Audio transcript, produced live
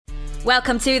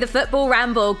Welcome to the Football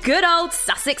Ramble. Good old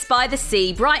Sussex by the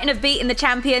Sea. Brighton have beaten the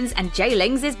champions and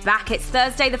J-Lingz is back. It's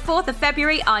Thursday the 4th of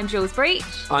February. I'm Jules Breach.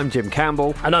 I'm Jim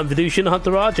Campbell. And I'm Vidushan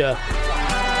Huntaraja.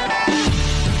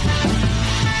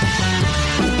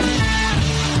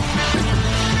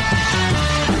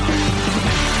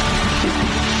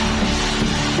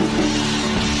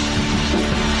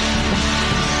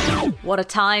 What a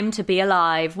time to be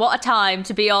alive. What a time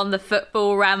to be on the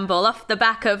Football Ramble off the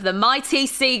back of the mighty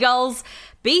Seagulls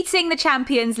beating the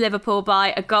champions Liverpool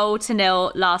by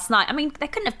 1-0 last night. I mean, they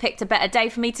couldn't have picked a better day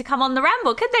for me to come on the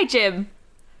Ramble, could they, Jim?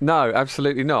 No,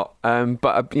 absolutely not.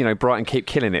 But Brighton keep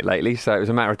killing it lately, so it was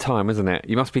a matter of time, wasn't it?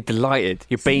 You must be delighted.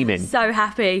 You're beaming. So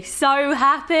happy. So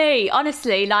happy.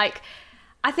 Honestly, I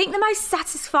think the most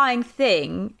satisfying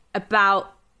thing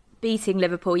about beating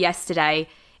Liverpool yesterday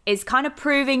is kind of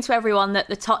proving to everyone that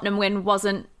the Tottenham win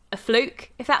wasn't a fluke,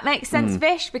 if that makes sense,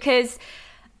 Vish, because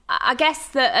I guess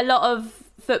that a lot of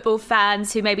football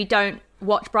fans who maybe don't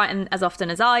watch Brighton as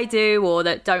often as I do, or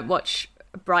that don't watch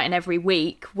Brighton every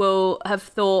week, will have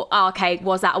thought, oh, okay,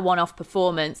 was that a one-off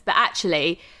performance? But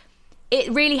actually,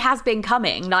 it really has been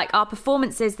coming. Our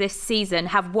performances this season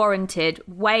have warranted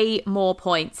way more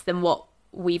points than what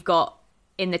we've got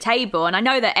in the table. And I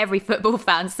know that every football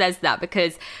fan says that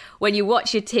because when you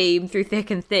watch your team through thick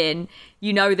and thin,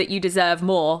 you know that you deserve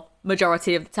more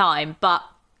majority of the time. But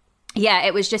yeah,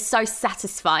 it was just so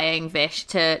satisfying, Vish,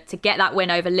 to get that win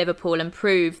over Liverpool and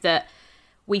prove that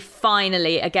we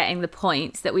finally are getting the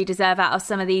points that we deserve out of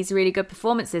some of these really good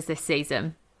performances this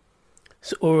season.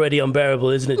 It's already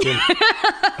unbearable, isn't it, Jim?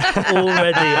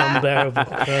 Already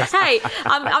unbearable. Hey,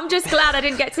 I'm just glad I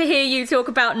didn't get to hear you talk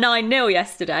about 9-0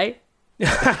 yesterday.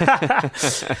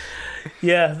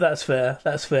 Yeah, that's fair.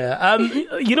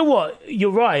 You know what?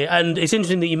 You're right. And it's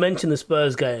interesting that you mentioned the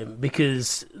Spurs game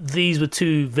because these were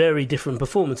two very different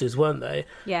performances, weren't they?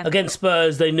 Yeah. Against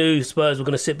Spurs, they knew Spurs were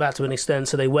going to sit back to an extent,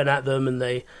 so they went at them and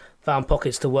they found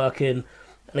pockets to work in.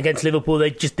 And against Liverpool, they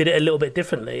just did it a little bit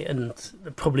differently and they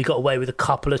probably got away with a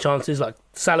couple of chances. Like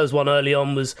Salah's one early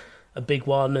on was a big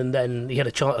one, and then he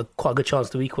had quite a good chance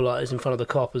to equalise in front of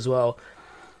the Kop as well.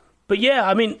 But yeah,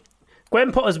 I mean,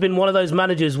 Graham Potter's been one of those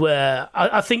managers where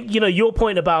I think, your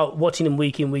point about watching them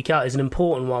week in, week out is an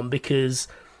important one because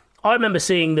I remember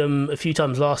seeing them a few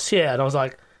times last year and I was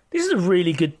like, this is a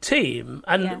really good team.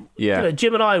 And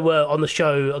Jim and I were on the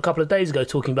show a couple of days ago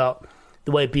talking about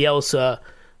the way Bielsa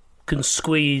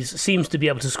seems to be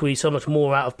able to squeeze so much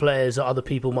more out of players that other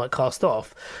people might cast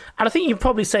off. And I think you'd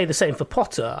probably say the same for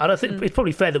Potter. And I think it's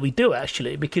probably fair that we do,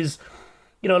 actually, because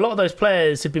a lot of those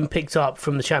players have been picked up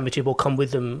from the Championship or come with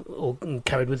them or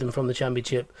carried with them from the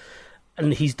Championship.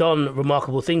 And he's done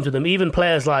remarkable things with them. Even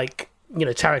players like,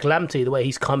 Tariq Lamptey, the way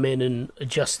he's come in and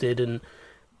adjusted and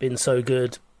been so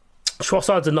good.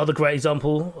 Trossard's another great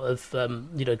example of, a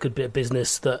good bit of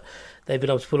business that they've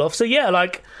been able to pull off. So, yeah,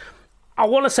 I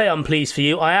want to say I'm pleased for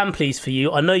you. I am pleased for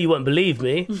you. I know you won't believe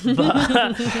me.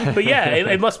 But yeah,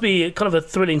 it must be kind of a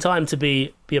thrilling time to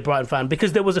be a Brighton fan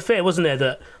because there was a fear, wasn't there,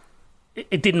 that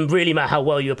it didn't really matter how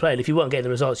well you were playing. If you weren't getting the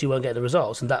results, you weren't getting the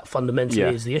results. And that fundamentally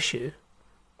is the issue.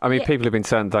 I mean, people have been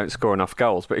saying don't score enough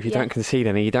goals, but if you don't concede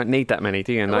any, you don't need that many,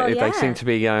 do you? And they seem to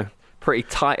be pretty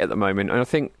tight at the moment. And I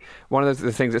think one of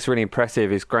the things that's really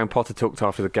impressive is Graham Potter talked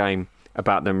after the game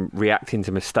about them reacting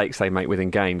to mistakes they make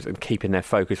within games and keeping their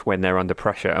focus when they're under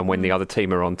pressure and when the other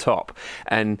team are on top.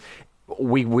 And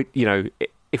we would,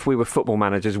 if we were football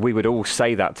managers, we would all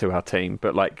say that to our team,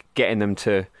 but getting them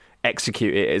to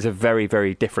execute it is a very,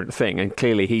 very different thing. And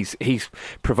clearly he's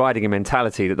providing a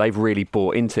mentality that they've really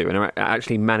bought into and are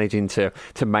actually managing to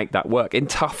make that work in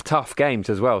tough games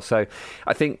as well. So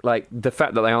I think the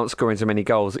fact that they aren't scoring so many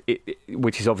goals,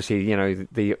 which is obviously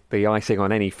the icing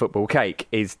on any football cake,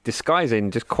 is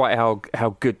disguising just quite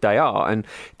how good they are. And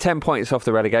 10 points off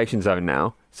the relegation zone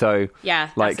now. So yeah,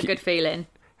 that's a good feeling.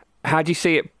 How do you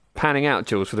see it panning out,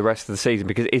 Jules, for the rest of the season?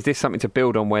 Because is this something to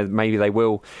build on where maybe they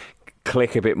will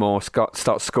click a bit more,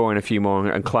 start scoring a few more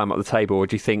and climb up the table? Or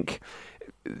do you think,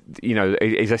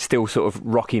 is there still sort of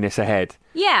rockiness ahead?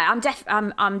 Yeah,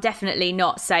 I'm definitely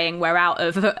not saying we're out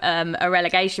of a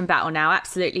relegation battle now.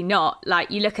 Absolutely not.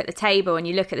 You look at the table and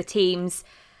you look at the teams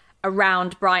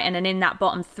around Brighton and in that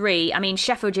bottom three. I mean,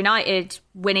 Sheffield United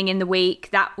winning in the week,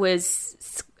 that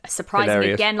was surprising.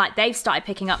 Hilarious. Again. They've started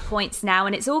picking up points now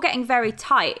and it's all getting very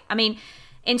tight. I mean,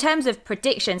 in terms of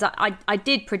predictions, I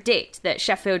did predict that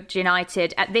Sheffield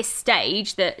United, at this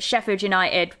stage, that Sheffield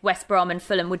United, West Brom and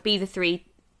Fulham would be the three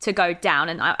to go down.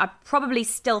 And I probably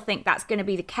still think that's going to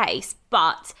be the case.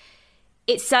 But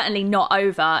it's certainly not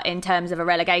over in terms of a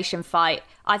relegation fight.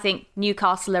 I think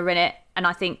Newcastle are in it, and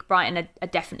I think Brighton are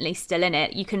definitely still in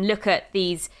it. You can look at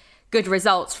these good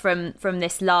results from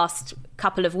this last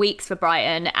couple of weeks for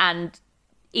Brighton and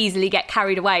easily get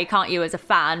carried away, can't you, as a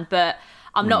fan? But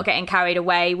I'm not getting carried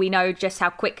away. We know just how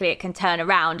quickly it can turn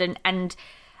around. And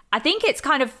I think it's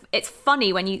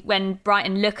funny when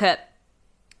Brighton look at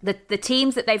the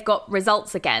teams that they've got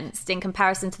results against in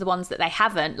comparison to the ones that they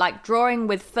haven't. Like drawing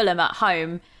with Fulham at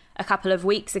home a couple of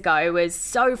weeks ago was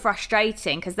so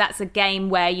frustrating because that's a game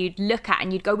where you'd look at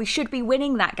and you'd go, we should be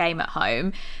winning that game at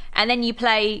home. And then you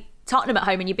play Tottenham at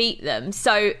home and you beat them.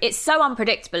 So it's so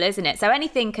unpredictable, isn't it? So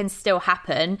anything can still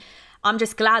happen. I'm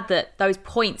just glad that those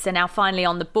points are now finally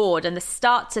on the board, and the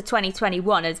start to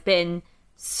 2021 has been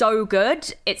so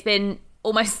good. It's been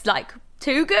almost like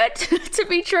too good to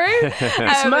be true.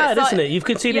 It's mad, isn't it? You've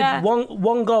conceded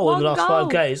one goal in the last 5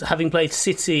 games, having played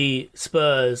City,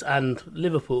 Spurs and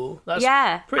Liverpool. That's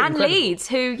pretty incredible. Leeds,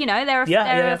 who,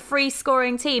 they're a free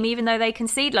scoring team, even though they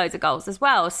concede loads of goals as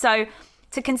well. So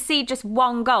to concede just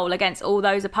one goal against all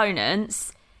those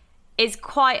opponents is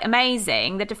quite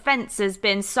amazing. The defence has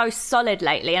been so solid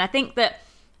lately, and I think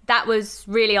that was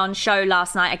really on show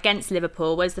last night against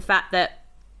Liverpool, was the fact that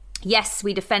yes,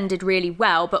 we defended really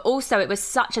well, but also it was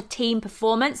such a team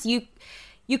performance. You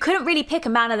couldn't really pick a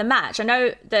man of the match. I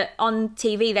know that on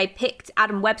TV they picked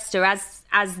Adam Webster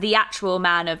as the actual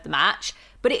man of the match,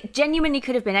 but it genuinely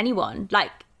could have been anyone.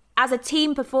 Like, as a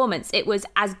team performance, it was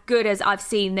as good as I've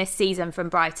seen this season from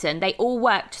Brighton. They all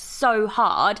worked so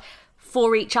hard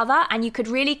for each other, and you could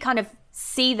really kind of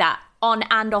see that on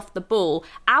and off the ball.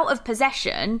 Out of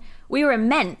possession, we were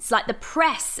immense. Like, the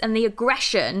press and the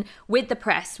aggression with the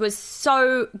press was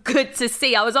so good to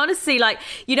see. I was honestly like,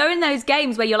 in those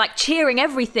games where you're like cheering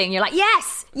everything, you're like,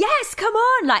 yes, come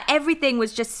on. Like, everything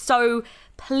was just so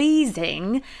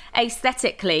pleasing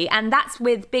aesthetically, and that's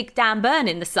with big Dan Burn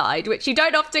in the side, which you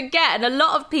don't often get. And a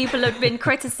lot of people have been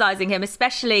criticising him,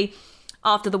 especially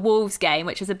after the Wolves game,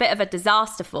 which was a bit of a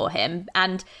disaster for him.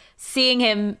 And seeing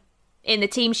him in the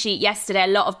team sheet yesterday, a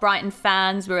lot of Brighton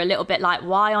fans were a little bit like,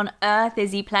 why on earth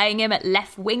is he playing him at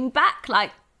left wing back?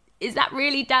 Like, is that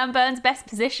really Dan Burn's best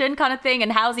position kind of thing?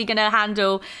 And how's he going to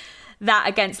handle that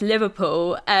against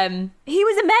Liverpool? He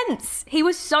was immense. He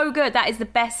was so good. That is the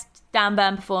best Dan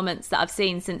Burn performance that I've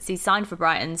seen since he signed for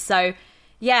Brighton. So,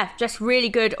 yeah, just really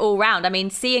good all round. I mean,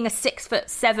 seeing a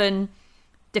 6'7"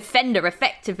 defender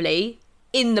effectively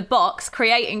in the box,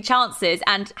 creating chances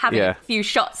and having a few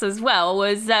shots as well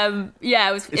was,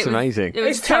 it's amazing.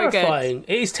 It's terrifying.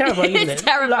 It is terrifying, isn't it? It's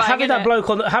terrifying, like having that bloke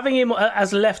having him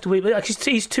as left wing.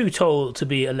 He's too tall to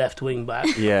be a left wing back.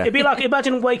 Yeah, it'd be like,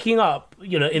 imagine waking up,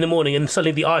 in the morning and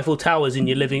suddenly the Eiffel Tower's in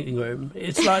your living room.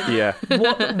 It's like,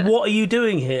 what are you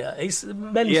doing here? It's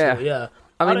mental. Yeah.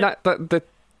 I mean,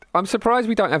 I'm surprised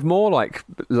we don't have more like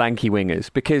lanky wingers,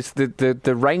 because the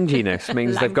ranginess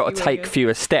means they've got to take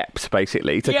fewer steps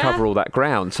basically to cover all that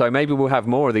ground. So maybe we'll have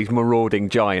more of these marauding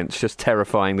giants just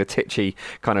terrifying the titchy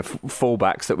kind of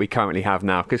fullbacks that we currently have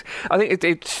now. Because I think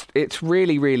it's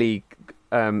really, really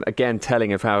again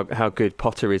telling of how good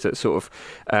Potter is at sort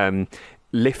of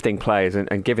lifting players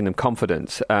and giving them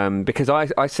confidence. Because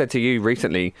I said to you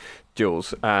recently,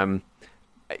 Jules,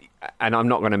 and I'm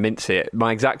not going to mince it,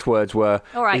 my exact words were,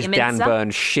 is Dan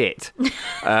Burn shit?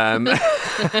 And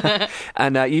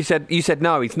you said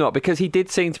no, he's not, because he did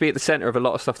seem to be at the centre of a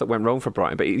lot of stuff that went wrong for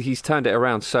Brighton, but he's turned it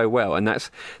around so well. And that's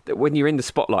when you're in the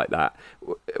spotlight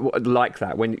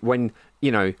when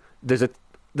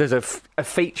there's a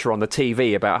feature on the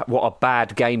TV about what a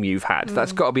bad game you've had.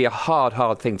 That's got to be a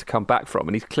hard thing to come back from,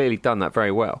 and he's clearly done that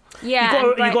very well. Yeah,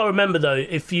 you've got to remember though,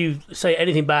 if you say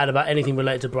anything bad about anything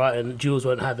related to Brighton, Jules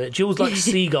won't have it. Jules likes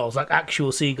seagulls, like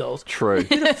actual seagulls. True.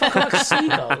 Who the fuck likes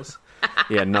seagulls?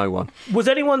 Yeah, no one. Was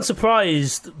anyone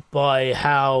surprised by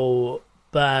how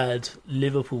bad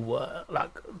Liverpool were?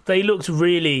 Like, they looked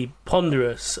really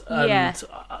ponderous, and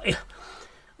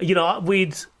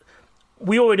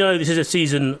we already know this is a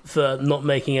season for not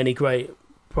making any great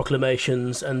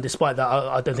proclamations, and despite that,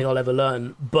 I don't think I'll ever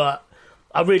learn. But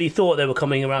I really thought they were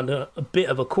coming around a bit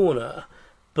of a corner,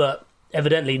 but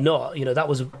evidently not. That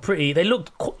was they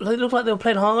looked like they were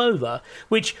playing hungover,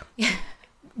 which,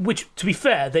 to be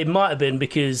fair, they might have been,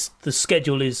 because the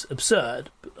schedule is absurd.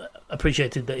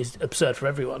 Appreciated that it's absurd for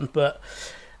everyone, but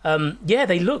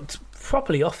they looked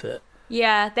properly off it.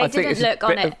 Yeah, they didn't look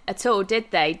on it at all, did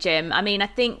they, Jim? I mean, I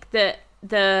think that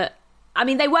they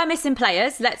were missing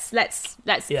players. Let's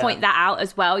point that out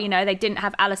as well. They didn't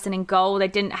have Alisson in goal. They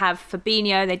didn't have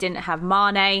Fabinho. They didn't have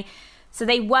Mane. So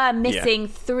they were missing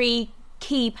three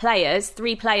key players,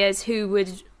 3 players who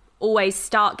would always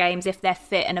start games if they're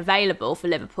fit and available for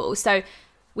Liverpool. So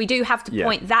we do have to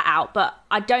point that out. But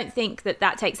I don't think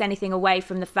that takes anything away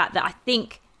from the fact that I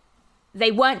think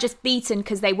they weren't just beaten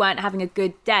because they weren't having a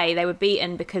good day. They were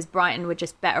beaten because Brighton were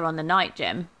just better on the night,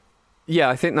 Jim. Yeah,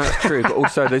 I think that's true. But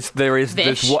also,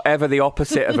 there's whatever the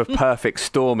opposite of a perfect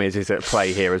storm is at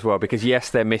play here as well. Because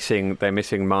yes, they're missing Mane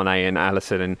and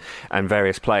Alisson and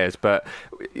various players, but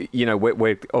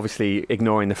we're obviously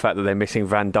ignoring the fact that they're missing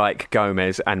Van Dijk,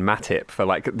 Gomez, and Matip for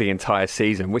like the entire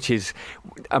season. Which is,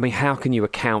 I mean, how can you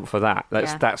account for that?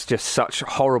 That's just such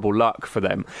horrible luck for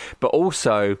them. But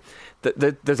also,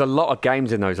 there's a lot of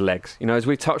games in those legs. As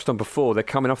we've touched on before, they're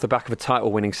coming off the back of a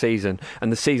title-winning season,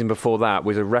 and the season before that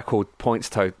was a record points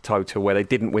total where they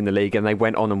didn't win the league and they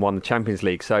went on and won the Champions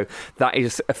League. So that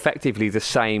is effectively the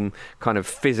same kind of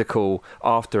physical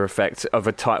after effects of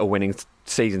a title-winning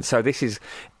season. So this is,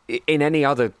 in any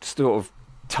other sort of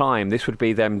time, this would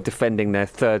be them defending their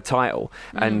third title,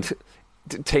 and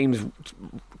teams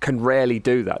can rarely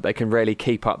do that. They can rarely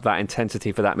keep up that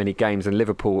intensity for that many games, and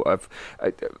Liverpool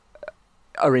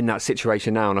are in that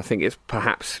situation now, and I think it's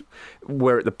perhaps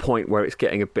we're at the point where it's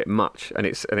getting a bit much, and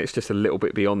it's just a little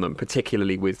bit beyond them,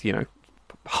 particularly with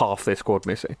half their squad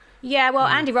missing. Yeah, well,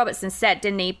 Andy Robertson said,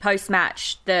 didn't he,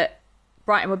 post-match, that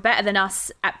Brighton were better than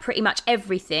us at pretty much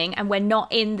everything, and we're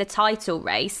not in the title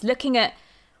race. Looking at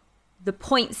the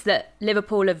points that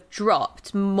Liverpool have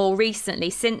dropped more recently,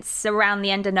 since around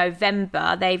the end of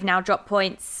November, they've now dropped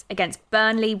points against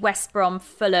Burnley, West Brom,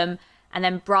 Fulham, and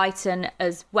then Brighton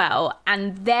as well.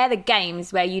 And they're the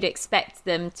games where you'd expect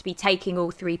them to be taking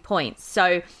all 3 points.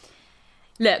 So,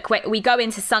 look, we go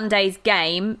into Sunday's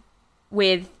game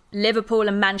with Liverpool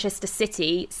and Manchester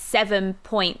City, 7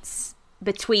 points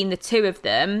between the two of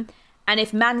them. And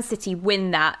if Man City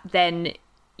win that, then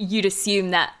you'd assume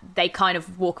that they kind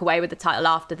of walk away with the title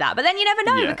after that. But then you never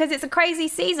know, because it's a crazy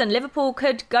season. Liverpool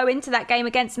could go into that game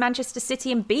against Manchester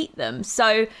City and beat them.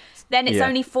 So then it's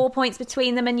only 4 points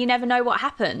between them, and you never know what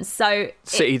happens. So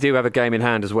City do have a game in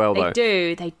hand as well, though.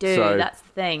 They do. So, that's the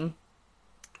thing.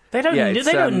 They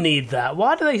don't need that.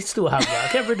 Why do they still have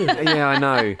that? Get rid of it. Yeah, I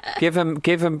know.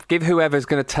 Give whoever's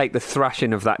going to take the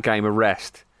thrashing of that game a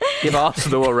rest. Give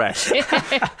Arsenal a rest.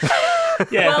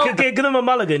 Yeah, give them a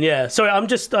mulligan. Yeah, sorry, I'm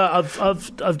just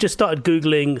I've just started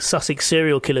googling Sussex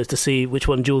serial killers to see which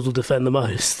one Jules will defend the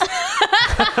most.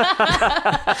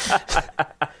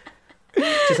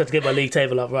 Just have to get my league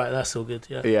table up right. That's all good.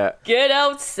 Yeah. Good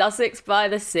old Sussex by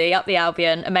the sea, up the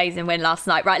Albion. Amazing win last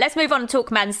night. Right, let's move on and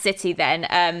talk Man City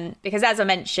then, because as I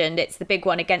mentioned, it's the big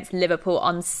one against Liverpool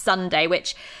on Sunday,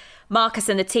 which Marcus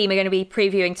and the team are going to be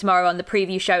previewing tomorrow on the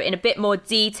preview show in a bit more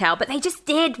detail. But they just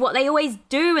did what they always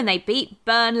do, and they beat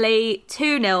Burnley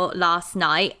 2-0 last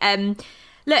night.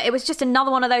 Look, it was just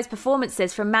another one of those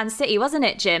performances from Man City, wasn't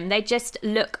it, Jim? They just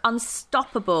look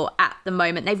unstoppable at the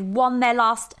moment. They've won their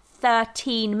last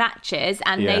 13 matches,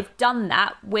 and they've done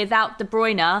that without De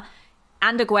Bruyne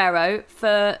and Aguero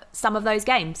for some of those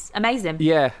games. Amazing.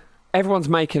 Yeah, everyone's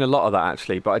making a lot of that,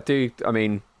 actually. But I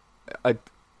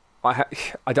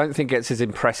don't think it's as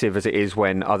impressive as it is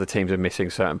when other teams are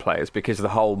missing certain players, because the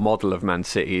whole model of Man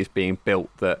City is being built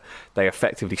that they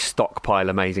effectively stockpile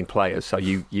amazing players. So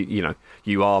you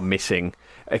are missing.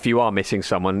 If you are missing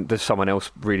someone, there's someone else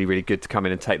really, really good to come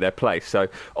in and take their place. So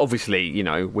obviously,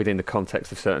 within the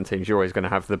context of certain teams, you're always going to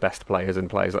have the best players and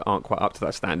players that aren't quite up to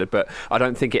that standard. But I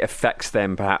don't think it affects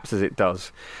them perhaps as it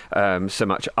does so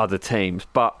much other teams.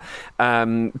 But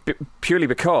purely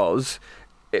because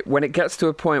when it gets to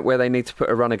a point where they need to put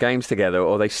a run of games together,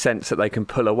 or they sense that they can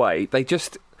pull away, they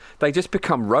just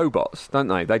become robots, don't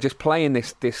they? They just play in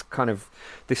this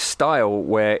style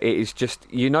where it is just,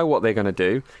 what they're going to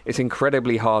do. It's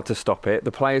incredibly hard to stop it.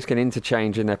 The players can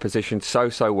interchange in their position so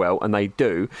well, and they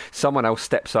do. Someone else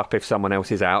steps up if someone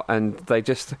else is out, and they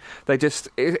just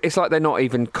it's like they're not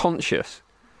even conscious.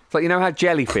 It's like, how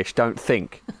jellyfish don't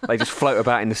think. They just float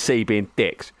about in the sea being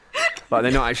dicks. Like,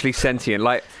 they're not actually sentient.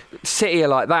 Like, City are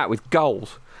like that with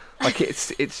goals. Like,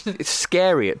 it's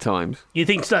scary at times. You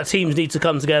think that teams need to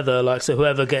come together, like, so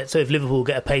if Liverpool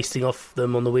get a pasting off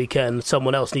them on the weekend,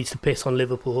 someone else needs to piss on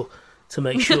Liverpool to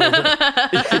make sure that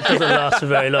it doesn't last for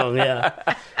very long. Yeah,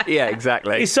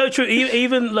 exactly. It's so true.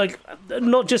 Even like,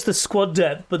 not just the squad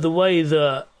depth, but the way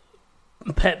that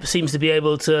Pep seems to be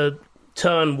able to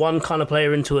turn one kind of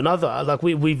player into another. Like,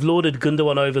 we've lauded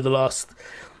Gundogan over the last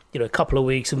couple of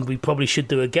weeks, and we probably should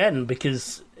do again,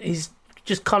 because he's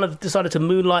just kind of decided to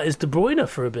moonlight as De Bruyne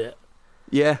for a bit.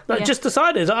 Just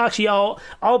decided, actually,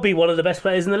 I'll be one of the best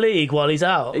players in the league while he's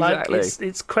out. Exactly. Like,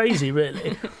 it's crazy,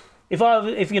 really. If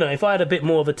I had a bit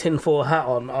more of a tinfoil hat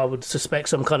on, I would suspect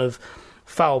some kind of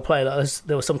foul play. Like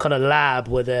there was some kind of lab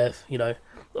where they're,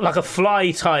 like a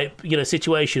fly type,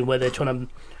 situation where they're trying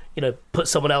to, put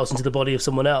someone else into the body of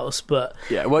someone else. But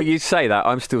yeah, well, you say that.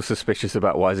 I'm still suspicious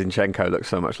about why Zinchenko looks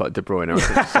so much like De Bruyne.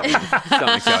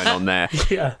 Something's going on there.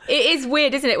 Yeah. It is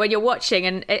weird, isn't it, when you're watching,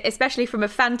 and especially from a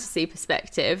fantasy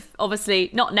perspective. Obviously,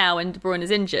 not now when De Bruyne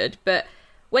is injured, but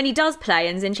when he does play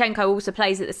and Zinchenko also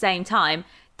plays at the same time,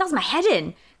 it does my head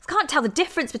in. I can't tell the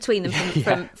difference between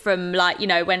them from like,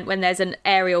 when there's an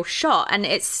aerial shot, and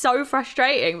it's so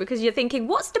frustrating because you're thinking,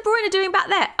 what's De Bruyne doing back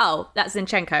there? Oh, that's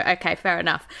Zinchenko. Okay, fair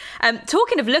enough.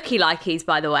 Talking of looky-likeys,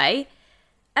 by the way,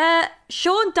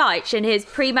 Sean Dyche in his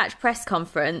pre-match press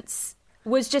conference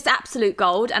was just absolute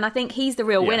gold, and I think he's the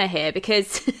real winner here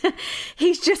because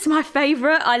he's just my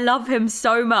favourite. I love him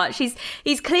so much.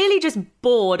 He's clearly just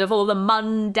bored of all the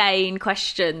mundane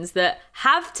questions that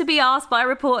have to be asked by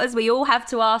reporters. We all have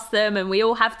to ask them, and we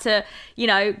all have to,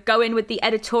 go in with the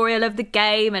editorial of the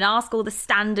game and ask all the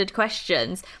standard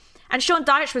questions. And Sean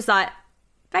Dyche was like,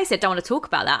 basically, I don't want to talk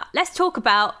about that. Let's talk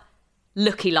about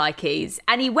looky-likeys.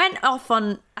 And he went off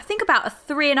on, I think, about a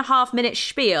 3.5 minute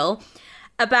spiel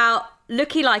about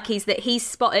looky-likeys that he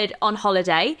spotted on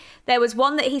holiday. There was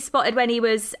one that he spotted when he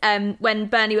was when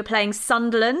Burnley were playing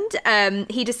Sunderland.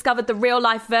 He discovered the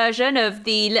real-life version of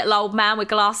the little old man with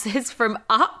glasses from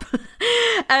Up.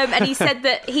 And he said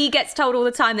that he gets told all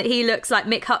the time that he looks like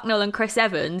Mick Hucknall and Chris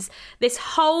Evans. This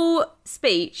whole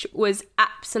speech was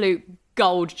absolute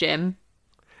gold, Jim.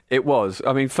 It was.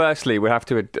 I mean, firstly, we have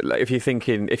to,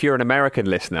 if you're an American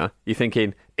listener, you're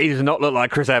thinking, he does not look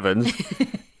like Chris Evans.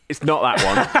 It's not that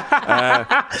one.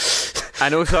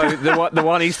 And also, the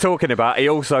one he's talking about, he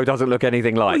also doesn't look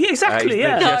anything like. Well, yeah, exactly,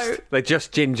 They're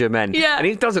just ginger men. Yeah. And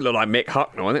he doesn't look like Mick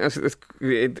Hucknall. I think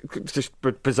it's just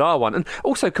a bizarre one. And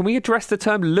also, can we address the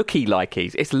term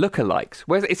looky-likeys? It's lookalikes.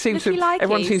 Whereas it seems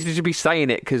everyone seems to be saying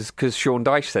it because Sean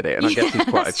Dyche said it. And I guess he's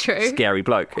quite a scary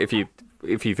bloke if you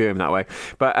view him that way.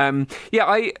 But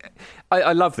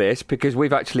I love this because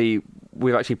we've actually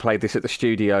played this at the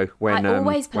studio when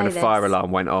a fire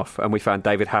alarm went off, and we found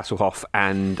David Hasselhoff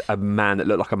and a man that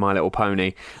looked like a My Little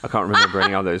Pony. I can't remember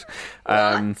any others.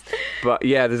 But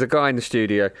yeah, there's a guy in the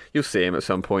studio. You'll see him at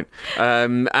some point.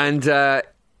 I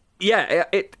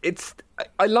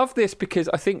love this because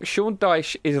I think Sean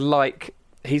Dyche is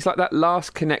he's like that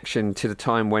last connection to the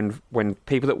time when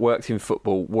people that worked in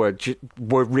football were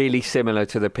really similar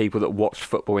to the people that watched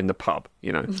football in the pub.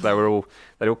 They'd all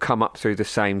come up through the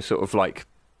same sort of I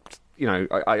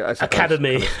suppose,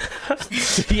 academy.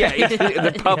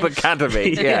 The pub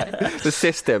academy. Yeah, the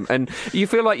system. And you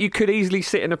feel like you could easily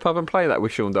sit in a pub and play that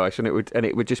with Sean Dyche, and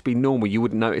it would just be normal. You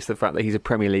wouldn't notice the fact that he's a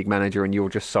Premier League manager and you're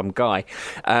just some guy.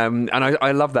 And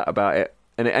I love that about it.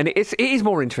 And it is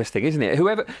more interesting, isn't it?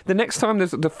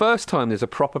 The first time there's a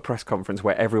proper press conference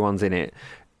where everyone's in it,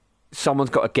 someone's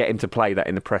got to get him to play that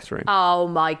in the press room. Oh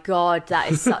my God,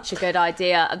 that is such a good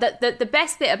idea. The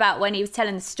best bit about when he was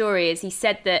telling the story is he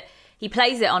said that he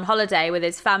plays it on holiday with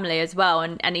his family as well.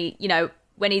 And he,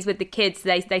 when he's with the kids,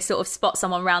 they sort of spot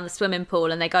someone around the swimming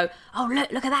pool and they go, oh,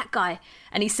 look at that guy.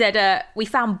 And he said, we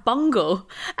found Bungle.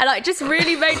 And it just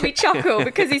really made me chuckle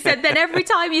because he said, then every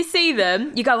time you see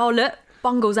them, you go, oh, look,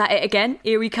 Bungle's at it again.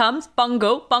 Here he comes.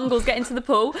 Bungle's getting to the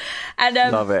pool. And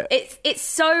love it. It's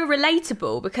so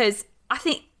relatable because I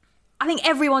think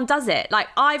everyone does it. Like,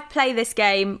 I play this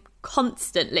game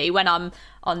constantly when I'm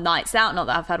on nights out. Not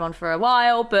that I've had one for a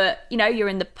while, but you're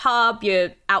in the pub, you're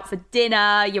out for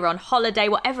dinner, you're on holiday,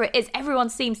 whatever it is,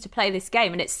 everyone seems to play this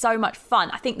game and it's so much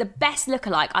fun. I think the best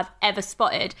lookalike I've ever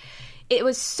spotted, it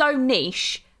was so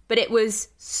niche, but it was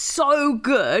so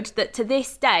good that to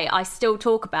this day I still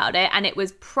talk about it, and it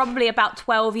was probably about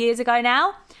 12 years ago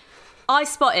now. I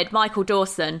spotted Michael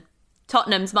Dawson,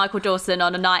 Tottenham's Michael Dawson,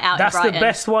 on a night out in Brighton. That's the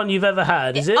best one you've ever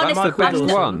had, is it? Honestly, that's the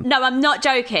best one. No, I'm not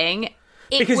joking.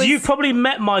 Because you've probably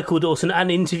met Michael Dawson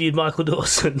and interviewed Michael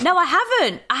Dawson. No, I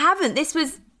haven't. This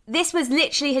was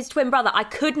literally his twin brother. I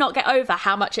could not get over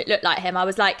how much it looked like him. I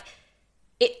was like,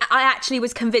 I actually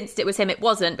was convinced it was him. It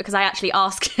wasn't, because I actually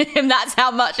asked him. That's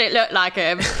how much it looked like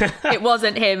him. It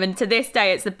wasn't him. And to this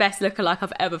day, it's the best lookalike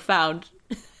I've ever found.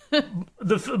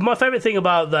 My favourite thing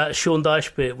about that Sean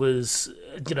Dyche bit was,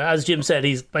 as Jim said,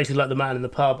 he's basically like the man in the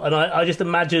pub. And I just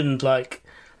imagined,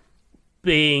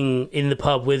 being in the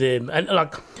pub with him, and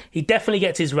he definitely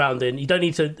gets his round in. You don't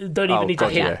even need to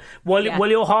hit. Yeah. While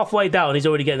you're halfway down, he's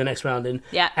already getting the next round in.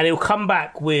 Yeah. And he'll come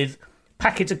back with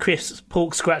packets of crisps,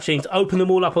 pork scratchings, open them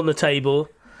all up on the table.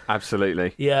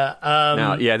 Absolutely. Yeah.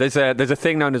 There's a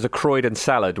thing known as a Croydon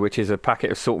salad, which is a packet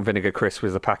of salt and vinegar crisps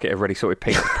with a packet of ready salted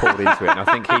peanuts poured into it. And I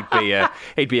think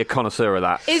he'd be a connoisseur of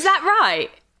that. Is that right?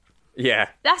 Yeah.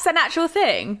 That's an actual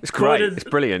thing. It's great. It's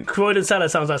brilliant. Croydon salad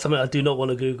sounds like something I do not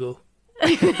want to Google.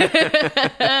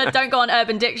 Don't go on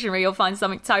Urban Dictionary, you'll find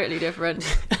something totally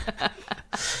different.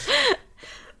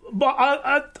 But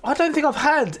I don't think I've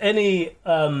had any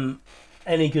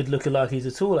good look-alikeys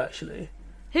at all, actually.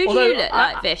 Who do you look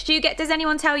like, Vish? Does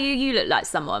anyone tell you look like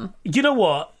someone? You know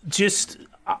what?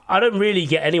 I don't really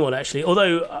get anyone, actually.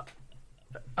 Although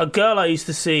a girl I used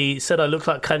to see said I looked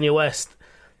like Kanye West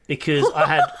because I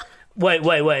had...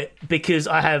 wait. Because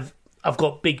I've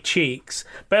got big cheeks.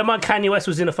 Bear in mind, Kanye West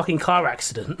was in a fucking car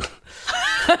accident.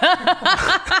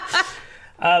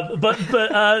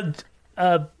 But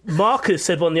Marcus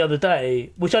said one the other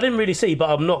day, which I didn't really see, but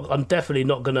I'm definitely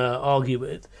not going to argue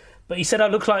with. But he said I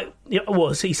look like...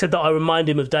 he said that I remind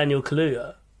him of Daniel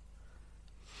Kaluuya.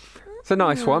 It's a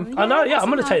nice one. I know, yeah, I'm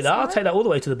going to take that. I'll take that all the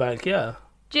way to the bank, yeah.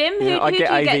 Jim, who do you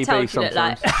get told to look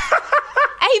like?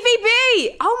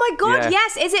 AVB! Oh my God,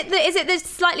 yes. Is it the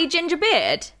slightly ginger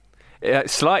beard?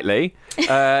 Slightly.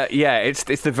 It's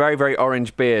the very, very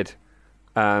orange beard.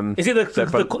 Is it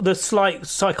the slight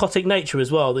psychotic nature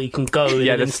as well that you can go in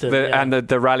an instant? And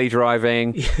the rally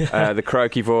driving, the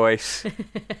croaky voice,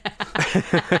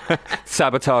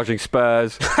 sabotaging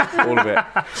Spurs, all of it.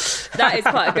 That is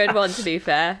quite a good one, to be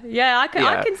fair. Yeah, I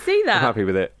can see that. I'm happy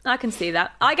with it. I can see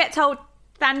that. I get told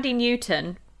Thandie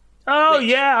Newton. Oh,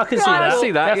 yeah, I can see that. I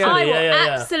see that. I will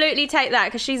absolutely take that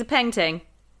because she's a painting.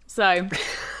 So...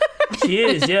 She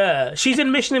is, yeah. She's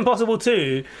in Mission Impossible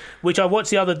 2, which I watched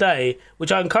the other day,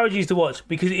 which I encourage you to watch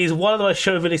because it is one of the most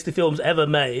chauvinistic films ever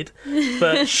made.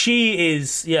 But she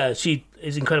is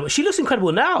incredible. She looks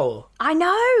incredible now. I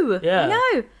know. Yeah. I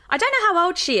know. I don't know how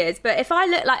old she is, but if I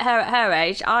look like her at her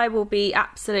age, I will be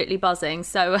absolutely buzzing.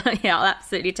 So, yeah, I'll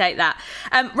absolutely take that.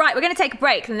 Right, we're going to take a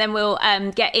break and then we'll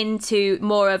get into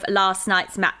more of last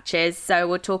night's matches. So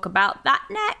we'll talk about that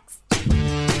next.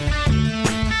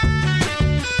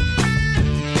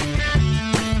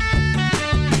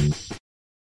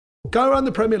 Go around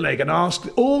the Premier League and ask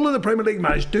all of the Premier League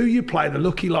managers, do you play the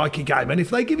looky-likey game? And if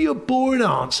they give you a boring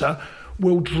answer,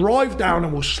 we'll drive down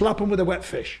and we'll slap them with a wet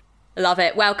fish. Love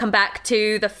it. Welcome back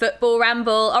to the Football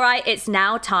Ramble. All right, it's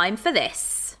now time for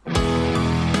this. Just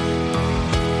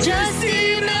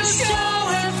email show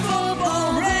at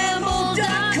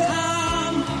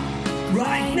footballramble.com.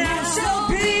 Right now, so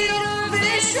Peter,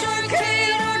 Vish, or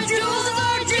Kate, or Jules,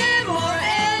 or Jim, or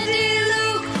Andy,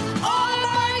 Luke, all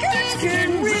my kids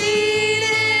can read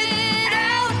it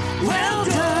out. Well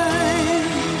done.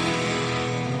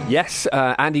 Yes,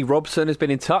 Andy Robson has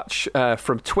been in touch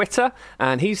from Twitter,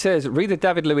 and he says, read the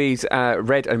David Luiz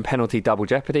red and penalty double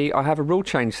jeopardy. I have a rule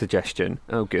change suggestion.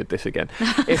 Oh, good, this again.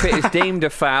 If it is deemed a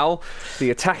foul, the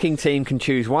attacking team can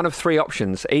choose one of three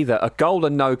options, either a goal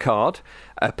and no card,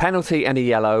 a penalty and a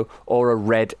yellow, or a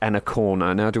red and a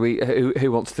corner. Now,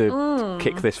 who wants to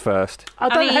kick this first? I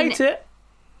don't hate it.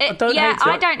 I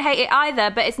don't hate it either,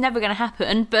 but it's never going to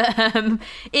happen. But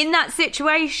in that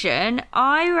situation,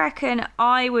 I reckon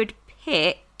I would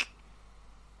pick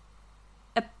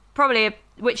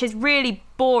which is really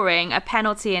boring, a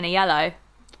penalty and a yellow.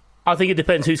 I think it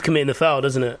depends who's committing the foul,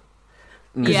 doesn't it?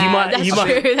 Yeah,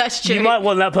 that's true. You might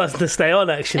want that person to stay on,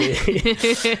 actually.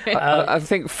 I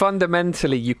think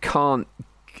fundamentally you can't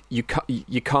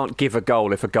give a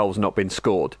goal if a goal's not been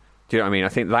scored. Do you know what I mean? I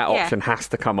think that option has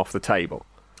to come off the table.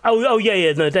 Oh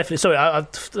yeah, no, definitely. Sorry,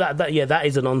 that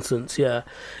is a nonsense. Yeah,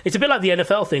 it's a bit like the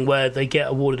NFL thing where they get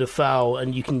awarded a foul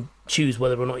and you can choose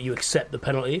whether or not you accept the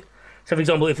penalty. So, for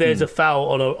example, if there's a foul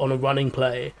on a running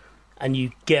play and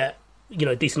you get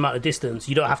a decent amount of distance,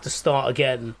 you don't have to start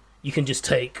again. You can just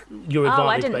take your advantage. Oh,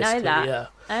 I didn't basically. know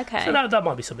that. Yeah. Okay. So that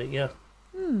might be something. Yeah.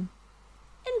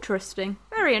 Interesting.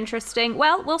 Very interesting.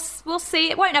 Well, we'll see.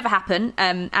 It won't ever happen,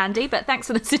 Andy, but thanks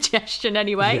for the suggestion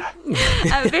anyway.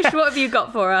 Yeah. Vish, what have you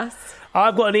got for us?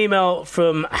 I've got an email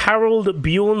from Harold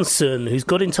Bjornsson, who's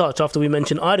got in touch after we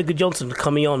mentioned Ida Gudjonsson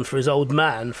coming on for his old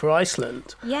man for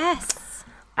Iceland. Yes.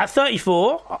 At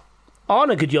 34, Arne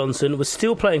Gudjonsson was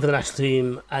still playing for the national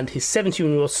team, and his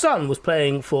 17-year-old son was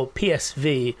playing for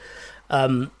PSV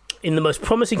in the most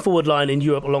promising forward line in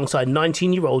Europe alongside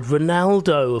 19-year-old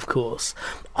Ronaldo, of course.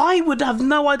 I would have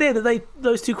no idea that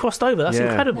those two crossed over. That's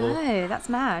incredible. No, that's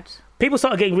mad. People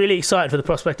started getting really excited for the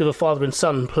prospect of a father and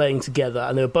son playing together,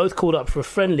 and they were both called up for a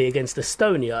friendly against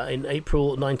Estonia in April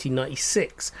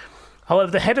 1996.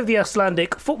 However, the head of the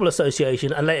Icelandic Football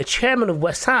Association and later chairman of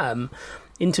West Ham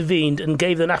intervened and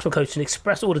gave the national coach an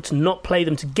express order to not play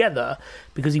them together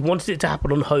because he wanted it to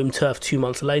happen on home turf 2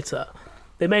 months later.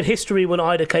 They made history when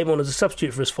Ida came on as a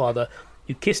substitute for his father,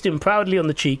 who kissed him proudly on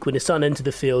the cheek when his son entered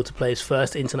the field to play his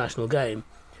first international game.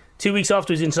 2 weeks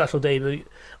after his international debut,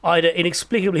 Ida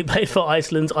inexplicably played for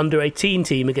Iceland's under-18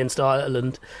 team against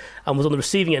Ireland and was on the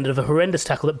receiving end of a horrendous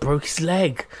tackle that broke his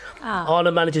leg.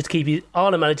 Arne managed to keep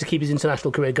his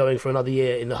international career going for another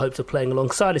year in the hopes of playing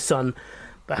alongside his son,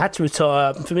 but had to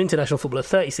retire from international football at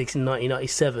 36 in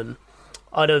 1997.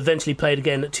 Ida eventually played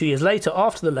again 2 years later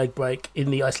after the leg break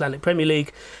in the Icelandic Premier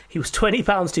League. He was 20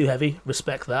 pounds too heavy,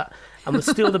 respect that, and was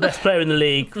still the best player in the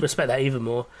league, respect that even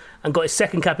more, and got his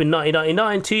second cap in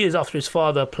 1999, 2 years after his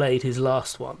father played his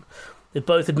last one. They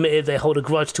both admitted they hold a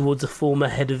grudge towards the former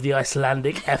head of the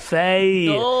Icelandic FA.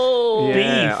 Oh,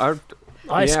 yeah,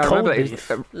 Ice cold beef.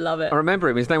 Love it. I remember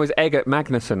him. His name was Egert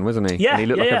Magnusson, wasn't he? Yeah, and he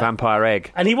looked like a vampire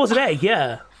egg. And he was an egg,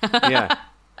 yeah. Yeah.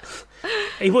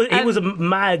 He was a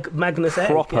Magnus egg.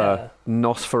 Proper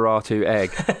Nosferatu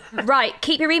egg. Right,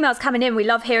 keep your emails coming in. We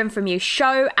love hearing from you.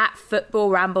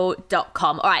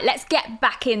 show@footballramble.com. All right, let's get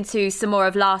back into some more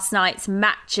of last night's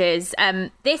matches.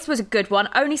 This was a good one.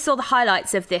 Only saw the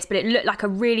highlights of this, but it looked like a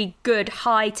really good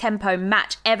high-tempo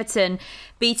match. Everton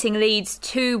beating Leeds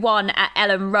 2-1 at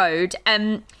Ellen Road.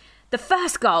 The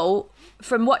first goal,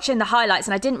 from watching the highlights,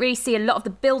 and I didn't really see a lot of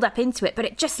the build-up into it, but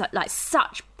it just looked like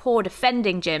such poor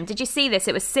defending, Jim. Did you see this?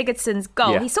 It was Sigurdsson's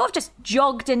goal. Yeah. He sort of just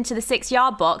jogged into the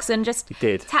 6-yard box and just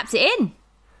tapped it in.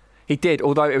 He did,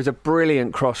 although it was a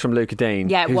brilliant cross from Luca Dean.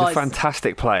 Yeah, it was. was a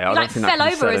fantastic player. He fell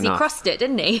over as he crossed it,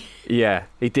 didn't he? Yeah,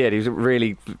 he did. He was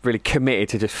really, really committed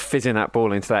to just fizzing that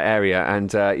ball into that area.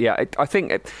 And I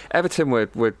think Everton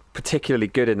were particularly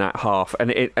good in that half, and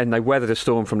they weathered a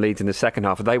storm from Leeds in the second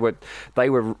half. They were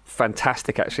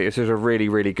fantastic, actually. This was a really,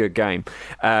 really good game.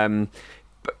 I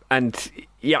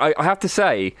have to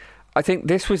say, I think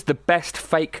this was the best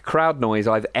fake crowd noise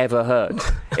I've ever heard.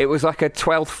 It was like a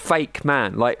 12th fake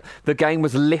man. Like, the game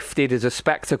was lifted as a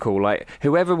spectacle. Like,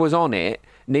 whoever was on it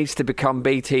needs to become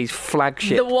BT's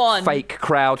flagship fake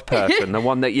crowd person, the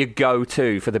one that you go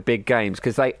to for the big games,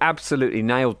 because they absolutely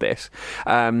nailed this.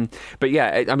 But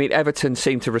yeah, I mean, Everton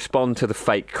seemed to respond to the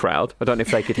fake crowd. I don't know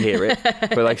if they could hear it,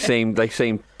 but they seemed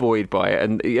buoyed by it,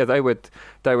 and yeah, they were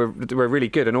really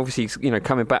good. And obviously,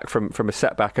 coming back from a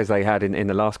setback as they had in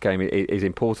the last game is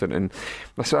important. And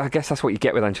so I guess that's what you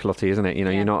get with Ancelotti, isn't it?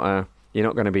 You're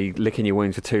not going to be licking your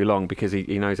wounds for too long, because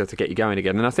he knows how to get you going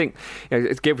again. And I think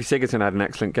Gylfi Sigurdsson had an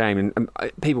excellent game, and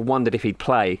people wondered if he'd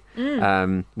play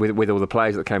with all the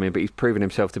players that came in, but he's proven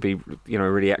himself to be a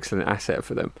really excellent asset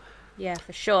for them. Yeah,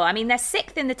 for sure. I mean, they're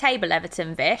 6th in the table,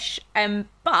 Everton, Vish,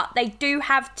 but they do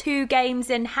have 2 games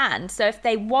in hand. So if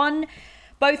they won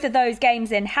both of those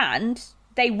games in hand,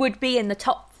 they would be in the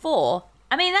top 4.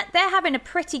 I mean, they're having a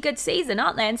pretty good season,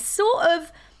 aren't they? And sort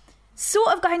of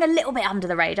going a little bit under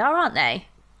the radar, aren't they?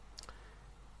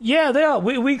 Yeah, they are.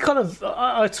 We kind of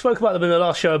I spoke about them in the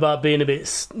last show about being a bit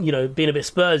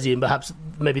Spursy, and perhaps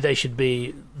maybe they should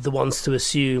be the ones to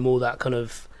assume all that kind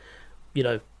of,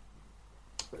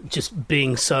 just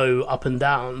being so up and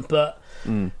down. But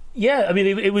yeah, I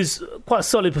mean, it was quite a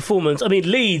solid performance. I mean,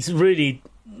 Leeds really,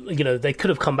 they could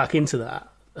have come back into that.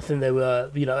 I think they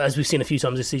were, as we've seen a few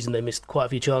times this season, they missed quite a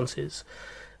few chances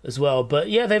as well. But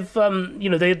yeah, they've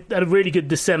they had a really good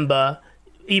December,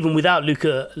 even without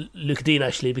Luca Dean,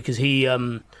 actually, because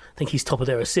I think he's top of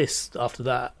their assists after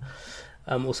that,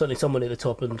 or certainly someone at the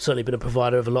top, and certainly been a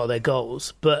provider of a lot of their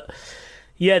goals. But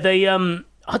yeah, they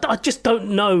I just don't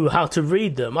know how to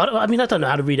read them. I mean, I don't know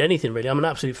how to read anything, really. I'm an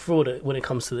absolute fraud when it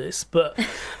comes to this. But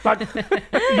like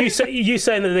you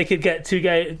saying that they could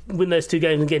win those 2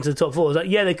 games and get into the top 4, it's like,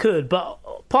 yeah, they could. But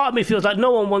part of me feels like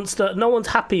no one's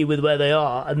happy with where they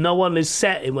are, and no one is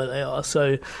set in where they are.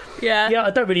 So yeah,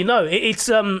 I don't really know. It's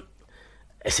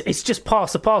just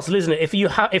pass the parcel, isn't it?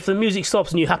 If the music stops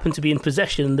and you happen to be in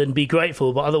possession, then be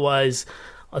grateful. But otherwise,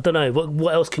 I don't know.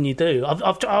 What else can you do?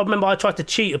 I remember I tried to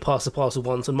cheat a pass the parcel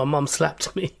once, and my mum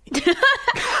slapped me.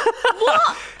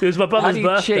 What? It was my brother's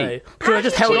birthday. Because I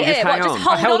just held on.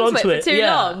 I held on to it for too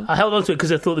long. I held on to it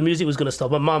because I thought the music was going to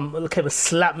stop. My mum came and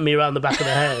slapped me around the back of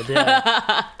the head.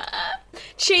 Yeah.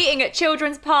 Cheating at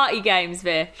children's party games,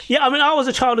 Vish. Yeah, I mean, I was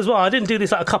a child as well. I didn't do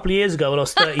this like a couple of years ago when I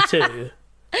was 32.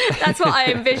 That's what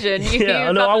I envision.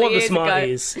 I want the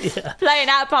Smarties. Yeah. Playing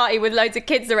at a party with loads of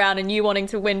kids around and you wanting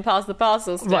to win past the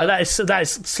parcel still. Right, that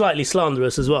is slightly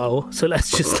slanderous as well. So let's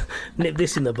just nip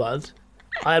this in the bud.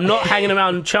 I am not hanging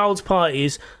around child's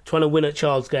parties trying to win at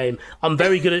child's game. I'm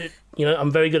very good at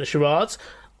charades.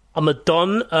 I'm a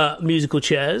don at musical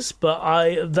chairs,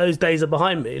 but those days are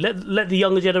behind me. Let the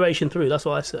younger generation through. That's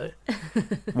what I say.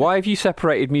 Why have you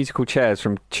separated musical chairs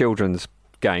from children's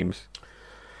games?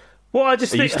 Well, I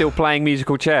just Are think, you still playing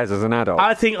musical chairs as an adult?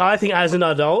 I think as an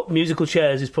adult, musical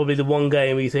chairs is probably the one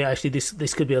game where you think actually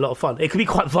this could be a lot of fun. It could be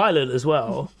quite violent as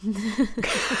well.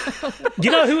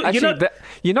 You know who? Actually,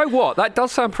 you know what? That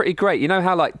does sound pretty great. You know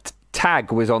how like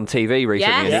Tag was on TV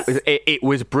recently? Yes. And it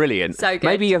was brilliant. So good.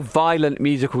 Maybe a violent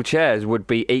musical chairs would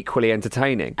be equally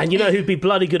entertaining. And you know who'd be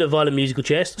bloody good at violent musical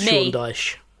chairs? Me. Sean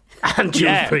Dyche. And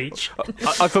Jules Breach.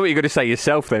 I thought you were going to say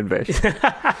yourself then, Vish.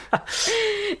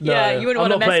 Yeah, you wouldn't I'm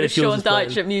want to not mess playing with if Jules Sean is playing.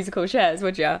 Dyche at musical chairs,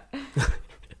 would you?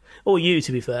 Or you,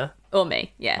 to be fair. Or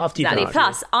me, yeah. After you exactly. play.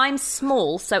 Plus, I'm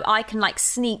small, so I can like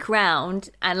sneak round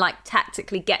and like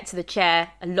tactically get to the chair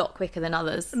a lot quicker than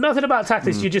others. Nothing about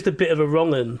tactics, you're just a bit of a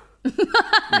wrong-un.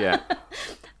 Yeah.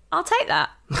 I'll take that.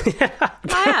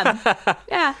 I am.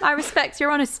 Yeah, I respect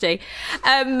your honesty.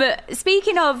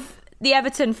 Speaking of the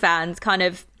Everton fans, kind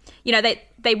of, you know,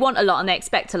 they want a lot and they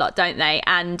expect a lot, don't they?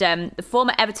 And the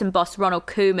former Everton boss, Ronald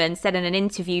Koeman, said in an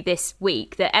interview this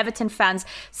week that Everton fans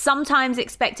sometimes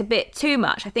expect a bit too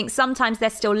much. I think sometimes they're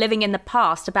still living in the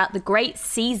past about the great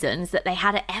seasons that they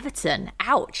had at Everton.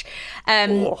 Ouch.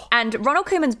 And Ronald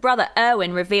Koeman's brother,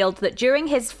 Erwin, revealed that during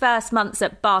his first months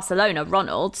at Barcelona,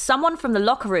 someone from the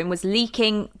locker room was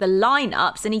leaking the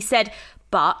lineups, and he said,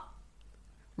 but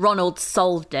Ronald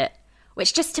solved it,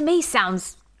 which just to me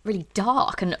sounds really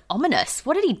dark and ominous.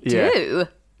 What did he do? Yeah.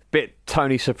 Bit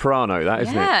Tony Soprano, that,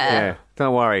 isn't it? Yeah.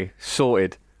 Don't worry.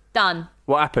 Sorted. Done.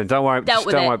 What happened? Don't worry. Dealt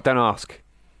with don't it. worry. Don't ask.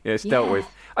 Yeah, it's dealt with.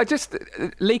 I just...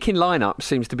 leaking lineups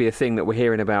seems to be a thing that we're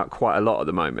hearing about quite a lot at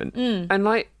the moment. And,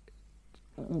 like,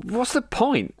 what's the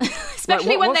point? Especially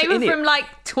like, when what's they were in it? from,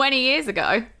 like, 20 years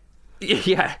ago.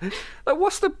 Yeah. Like,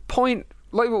 what's the point?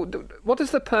 Like, what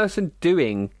does the person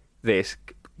doing this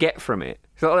get from it?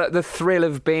 Is that like the thrill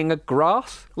of being a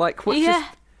grass? Like, what's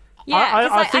just... Yeah,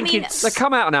 I think it's... They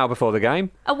come out an hour before the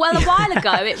game. Well, a while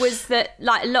ago, it was that,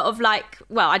 like, a lot of, like...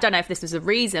 Well, I don't know if this was a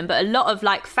reason, but a lot of,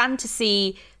 like,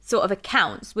 fantasy sort of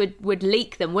accounts would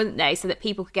leak them, wouldn't they? So that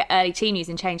people could get early team news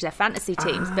and change their fantasy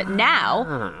teams. But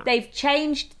now, they've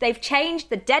changed the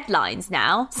deadlines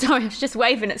now. Sorry, I was just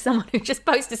waving at someone who just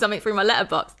posted something through my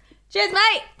letterbox. Cheers,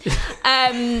 mate.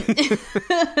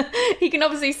 He can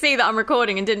obviously see that I'm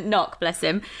recording and didn't knock, bless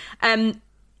him.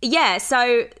 Yeah,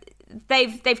 so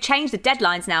they've changed the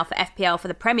deadlines now for FPL for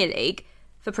the Premier League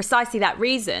for precisely that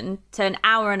reason, to an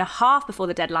hour and a half before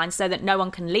the deadline, so that no one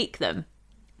can leak them.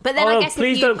 But then I guess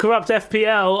please don't corrupt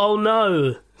FPL. Oh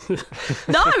no.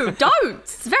 No, don't.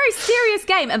 It's a very serious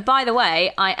game. And by the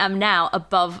way, I am now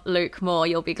above Luke Moore.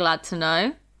 You'll be glad to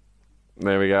know.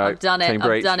 There we go. I've done it. Team I've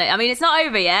breach. done it. I mean, it's not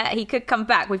over yet. He could come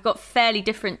back. We've got fairly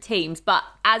different teams, but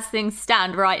as things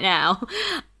stand right now,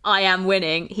 I am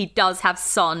winning. He does have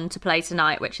Son to play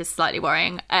tonight, which is slightly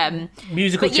worrying.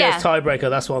 Musical but chairs yeah.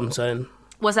 tiebreaker, that's what I'm saying.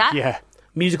 Was that? Yeah.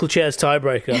 Musical chairs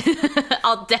tiebreaker.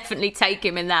 I'll definitely take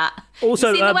him in that. Also,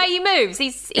 you see the way he moves?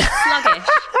 He's sluggish.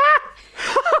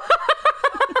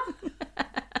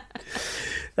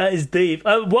 That is deep.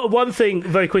 One thing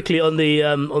very quickly on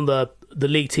the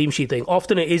league team sheet thing.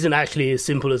 Often it isn't actually as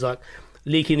simple as like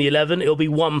leaking the 11. It'll be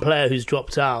one player who's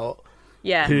dropped out,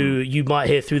 Yeah. who you might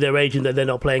hear through their agent that they're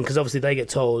not playing, because obviously they get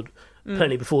told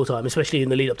plenty before time, especially in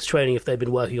the lead up to training if they've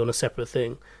been working on a separate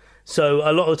thing. So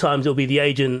a lot of times it'll be the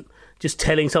agent just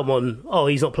telling someone, oh,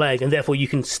 he's not playing, and therefore you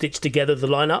can stitch together the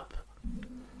lineup.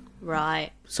 Right.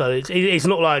 So it's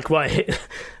not like, right,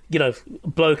 you know,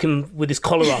 bloke with his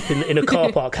collar up in a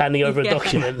car park handing over a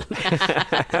document.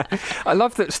 I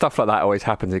love that stuff like that always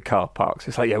happens in car parks.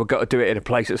 It's like, yeah, we've got to do it in a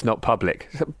place that's not public.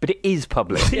 But it is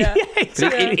public. Yeah.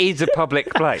 It is a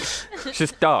public place. It's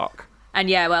just dark. And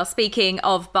yeah, well, speaking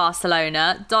of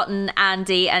Barcelona, Dotton,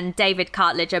 Andy and David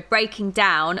Cartledge are breaking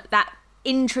down that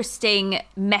interesting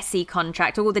Messi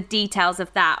contract, all the details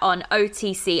of that on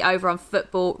OTC over on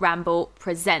Football Ramble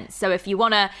Presents. So if you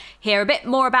want to hear a bit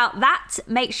more about that,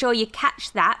 make sure you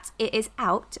catch that. It is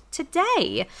out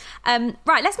today.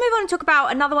 Right, let's move on and talk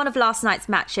about another one of last night's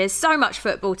matches. So much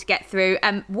football to get through.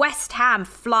 West Ham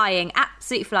flying,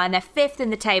 absolutely flying. They're fifth in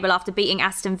the table after beating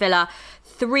Aston Villa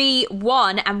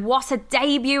 3-1. And what a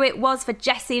debut it was for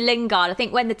Jesse Lingard. I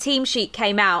think when the team sheet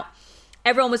came out,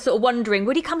 everyone was sort of wondering,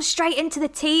 would he come straight into the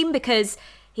team? Because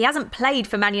he hasn't played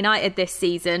for Man United this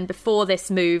season before this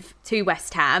move to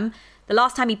West Ham. The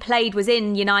last time he played was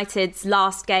in United's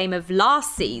last game of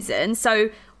last season. So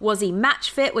was he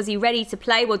match fit? Was he ready to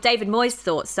play? Well, David Moyes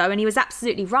thought so, and he was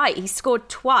absolutely right. He scored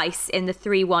twice in the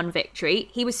 3-1 victory.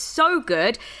 He was so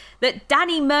good that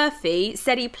Danny Murphy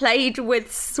said he played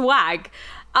with swag.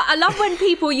 I love when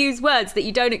people use words that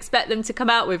you don't expect them to come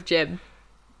out with, Jim.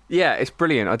 Yeah, it's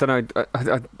brilliant. I don't know.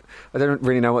 I don't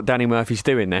really know what Danny Murphy's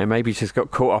doing there. Maybe he's just got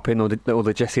caught up in all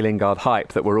the Jesse Lingard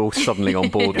hype that we're all suddenly on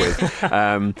board with.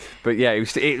 But yeah,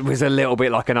 it was a little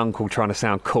bit like an uncle trying to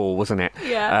sound cool, wasn't it?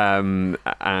 Yeah.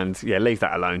 And yeah, leave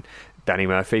that alone, Danny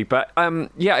Murphy. But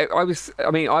yeah, I was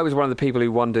one of the people who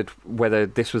wondered whether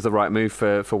this was the right move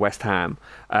for West Ham.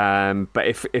 But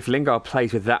if Lingard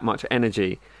plays with that much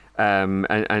energy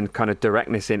and kind of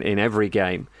directness in every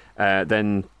game,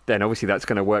 then obviously that's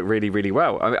going to work really, really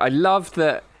well. I love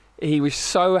that he was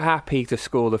so happy to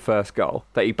score the first goal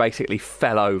that he basically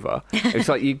fell over. It's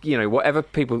like, you know, whatever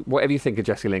you think of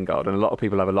Jesse Lingard, and a lot of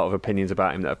people have a lot of opinions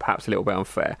about him that are perhaps a little bit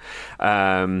unfair,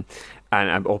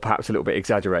 or perhaps a little bit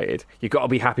exaggerated. You've got to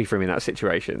be happy for him in that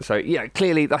situation. So, yeah,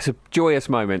 clearly that's a joyous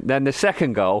moment. Then the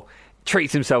second goal,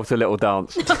 treats himself to a little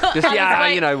dance. Just,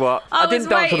 you know what? I didn't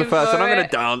dance for the first one. I'm going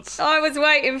to dance. I was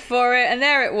waiting for it, and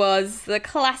there it was. The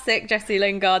classic Jesse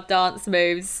Lingard dance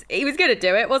moves. He was going to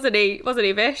do it, wasn't he? Wasn't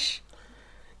he, Vish?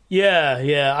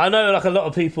 Yeah. I know, like, a lot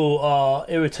of people are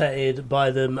irritated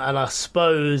by them, and I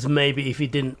suppose maybe if he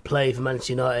didn't play for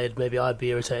Manchester United, maybe I'd be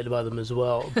irritated by them as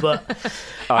well. But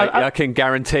I can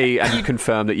guarantee and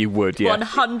confirm that you would. Yeah,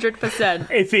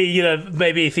 100%. If he, you know,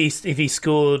 maybe if he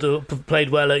scored or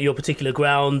played well at your particular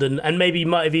ground, and maybe he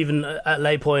might have even at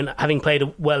late point, having played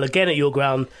well again at your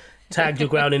ground, tagged your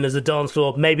ground in as a dance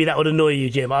floor, maybe that would annoy you,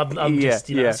 Jim. I'm just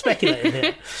speculating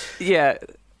here. Yeah.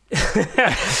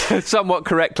 Somewhat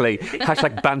correctly.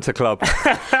 #banter club.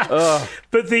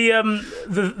 But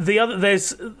the other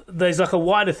there's like a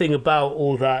wider thing about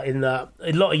all that, in that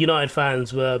a lot of United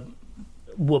fans were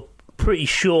pretty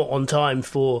short on time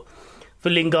for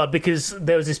Lingard, because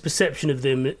there was this perception of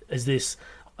them as this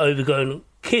overgrown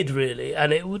kid, really,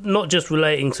 and it would not just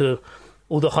relating to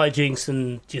all the hijinks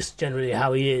and just generally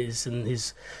how he is and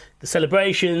the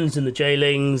celebrations and the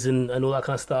J-Lingz and all that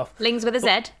kind of stuff. Lingz with a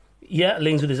Z. Yeah,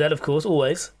 Lingz with a Z, of course,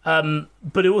 always.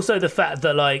 But also the fact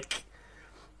that, like,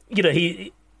 you know,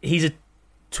 he's a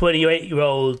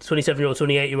 28-year-old, 27-year-old,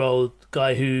 28-year-old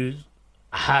guy who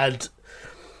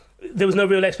there was no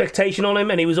real expectation on him,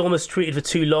 and he was almost treated for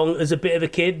too long as a bit of a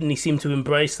kid, and he seemed to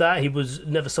embrace that. He was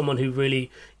never someone who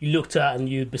really you looked at and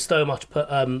you bestow much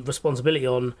responsibility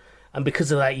on, and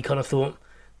because of that, you kind of thought,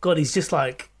 God, he's just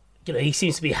like, you know, he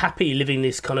seems to be happy living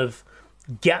this kind of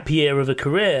gap year of a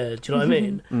career. Do you know what I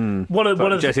mean? One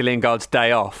of Jesse Lingard's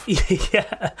day off.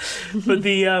 Yeah, but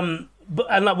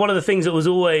like one of the things that would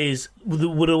always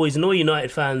annoy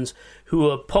United fans, who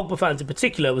were Pogba fans in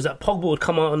particular, was that Pogba would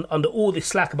come on under all this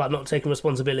slack about not taking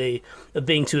responsibility, of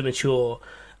being too immature,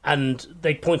 and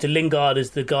they point to Lingard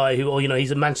as the guy who, or, you know,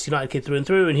 he's a Manchester United kid through and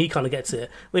through, and he kind of gets it.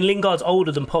 When Lingard's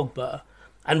older than Pogba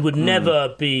and would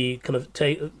never be kind of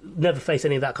never face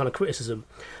any of that kind of criticism.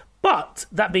 But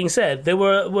that being said, there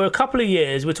were a couple of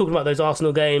years, we're talking about those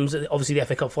Arsenal games, obviously the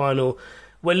FA Cup final,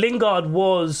 where Lingard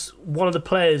was one of the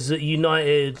players that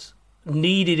United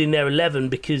needed in their 11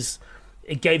 because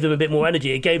it gave them a bit more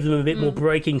energy, it gave them a bit more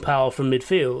breaking power from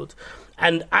midfield.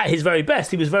 And at his very best,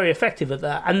 he was very effective at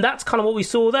that. And that's kind of what we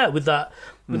saw there with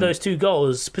those two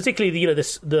goals, particularly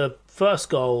the first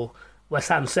goal, West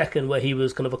Ham second, where he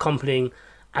was kind of accompanying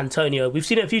Antonio. We've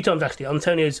seen it a few times, actually.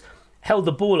 Antonio's held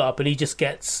the ball up and he just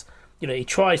gets, you know, he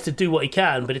tries to do what he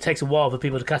can, but it takes a while for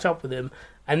people to catch up with him.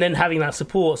 And then having that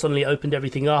support suddenly opened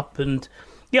everything up. And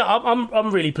yeah,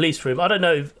 I'm really pleased for him. I don't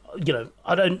know,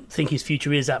 I don't think his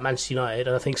future is at Manchester United.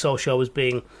 And I think Solskjaer was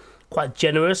being quite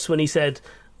generous when he said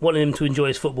wanting him to enjoy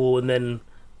his football and then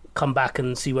come back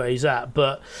and see where he's at.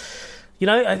 But, you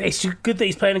know, it's good that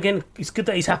he's playing again. It's good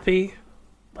that he's happy.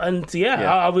 And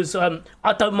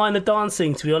I don't mind the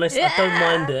dancing, to be honest. I don't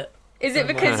mind it. Is it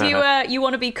because you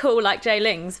want to be cool like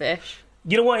J-Lingz, Vish?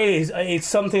 You know what it is? It's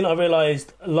something I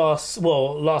realised last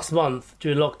month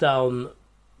during lockdown,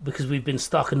 because we've been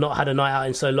stuck and not had a night out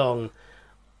in so long.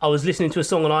 I was listening to a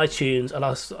song on iTunes and I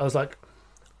was like,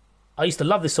 I used to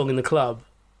love this song in the club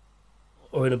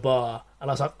or in a bar,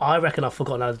 and I was like, I reckon I've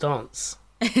forgotten how to dance.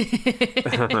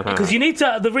 Because you need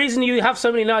to. The reason you have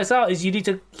so many nights out is you need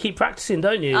to keep practicing,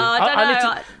 don't you?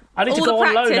 I need to go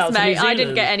on loan out to New Zealand. I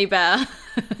didn't get any better.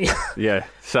 Yeah,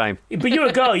 same. But you're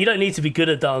a girl. You don't need to be good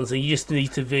at dancing. You just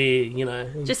need to be, you know,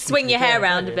 just swing your hair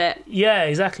around a bit. Yeah,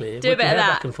 exactly. Do a bit of that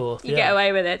back and forth. You get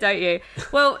away with it, don't you?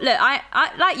 Well, look, I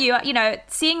like you know,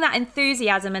 seeing that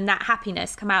enthusiasm and that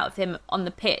happiness come out of him on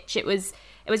the pitch. It was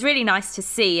really nice to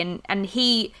see, and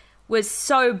he was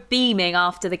so beaming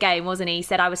after the game, wasn't he? He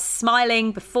said, I was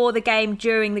smiling before the game,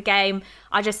 during the game.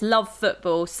 I just love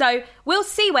football. So we'll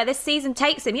see where this season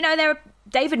takes him. You know,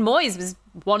 David Moyes was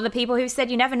one of the people who said,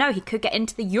 you never know, he could get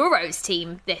into the Euros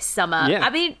team this summer. Yeah. I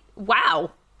mean,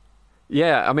 wow.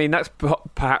 Yeah, I mean, that's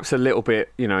perhaps a little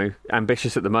bit,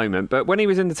 ambitious at the moment. But when he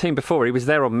was in the team before, he was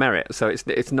there on merit. So it's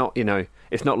not,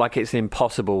 it's not like it's an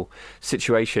impossible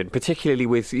situation, particularly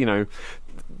with,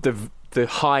 the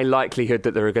high likelihood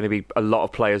that there are going to be a lot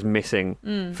of players missing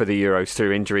for the Euros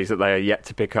through injuries that they are yet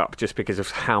to pick up just because of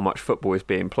how much football is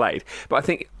being played. But I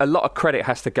think a lot of credit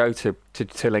has to go to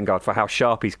Lingard for how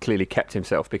sharp he's clearly kept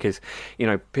himself, because,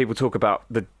 people talk about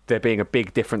there being a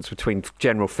big difference between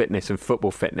general fitness and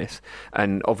football fitness.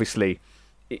 And obviously,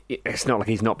 it's not like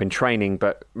he's not been training,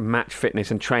 but match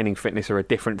fitness and training fitness are a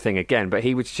different thing again. But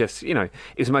he was just,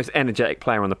 he's the most energetic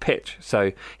player on the pitch.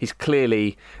 So he's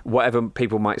clearly, whatever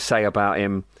people might say about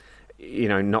him,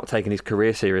 not taking his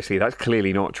career seriously, that's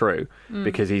clearly not true,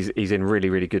 because he's in really,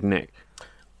 really good nick.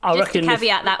 Just to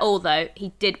caveat that all, though,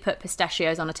 he did put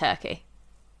pistachios on a turkey.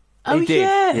 Oh, he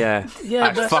did. Yeah,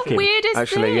 that's the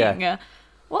weirdest thing. Yeah.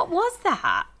 What was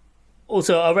that?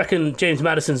 Also, I reckon James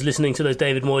Maddison's listening to those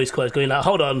David Moyes quotes going like,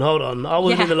 hold on, I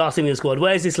wasn't in the last team in the squad.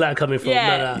 Where's this lad coming from?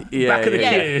 Yeah. No. Back of the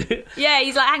queue. Yeah,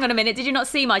 he's like, hang on a minute, did you not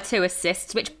see my 2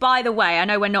 assists? Which, by the way, I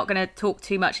know we're not going to talk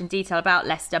too much in detail about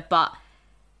Leicester, but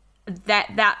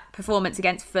that performance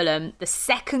against Fulham, the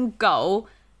second goal,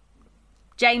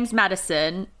 James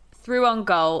Maddison through on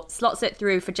goal, slots it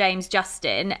through for James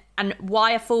Justin, and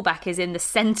why a fullback is in the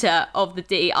centre of the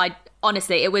D.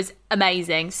 Honestly, it was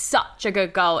amazing. Such a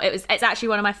good goal. It's actually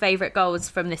one of my favourite goals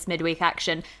from this midweek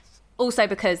action. Also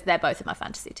because they're both in my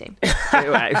fantasy team.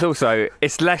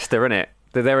 It's Leicester, isn't it?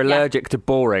 They're allergic to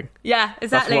boring. Yeah,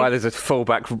 exactly. That's why there's a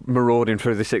fullback marauding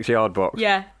through the 6-yard box.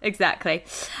 Yeah, exactly.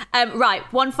 Right,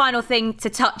 one final thing to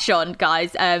touch on,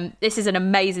 guys. This is an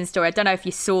amazing story. I don't know if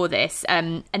you saw this.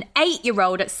 An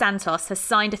 8-year-old at Santos has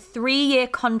signed a 3-year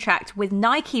contract with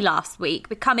Nike last week,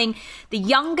 becoming the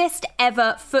youngest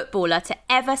ever footballer to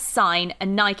ever sign a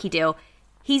Nike deal.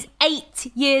 He's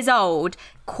 8 years old.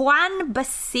 Juan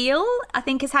Basile, I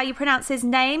think is how you pronounce his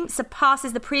name,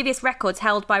 surpasses the previous records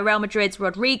held by Real Madrid's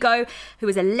Rodrigo, who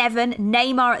was 11,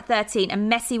 Neymar at 13,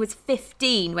 and Messi was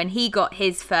 15 when he got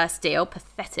his first deal.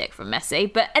 Pathetic from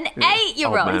Messi, but an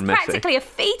 8-year-old. He's practically a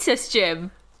fetus,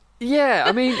 Jim. Yeah,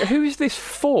 I mean, who is this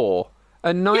for?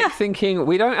 A Nike thinking,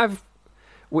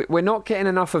 we're not getting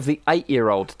enough of the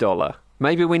 8-year-old dollar.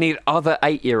 Maybe we need other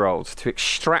 8-year-olds to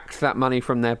extract that money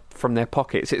from their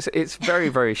pockets. It's very,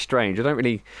 very strange. I don't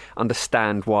really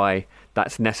understand why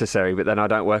that's necessary, but then I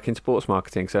don't work in sports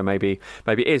marketing, so maybe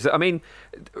it is. I mean,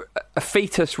 a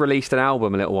fetus released an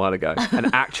album a little while ago.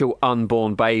 An actual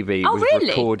unborn baby was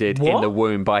recorded in the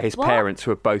womb by his parents,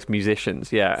 who are both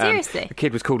musicians. Yeah, seriously. The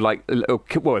kid was called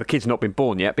the kid's not been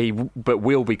born yet, but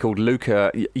will be called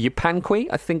Luca Yupanqui,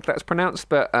 I think that's pronounced.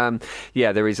 But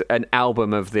there is an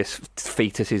album of this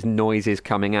fetus's noises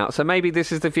coming out. So maybe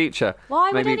this is the future.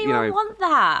 Why would anyone want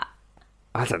that?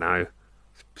 I don't know.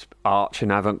 It's arch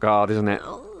and avant-garde, isn't it?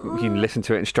 You can listen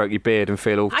to it and stroke your beard and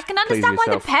feel all. I can understand why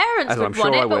the parents would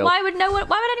want it, but why would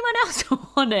anyone else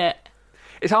want it?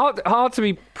 It's hard to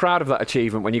be proud of that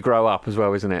achievement when you grow up as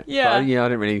well, isn't it? Yeah. But, I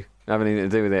don't really have anything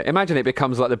to do with it. Imagine it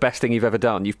becomes like the best thing you've ever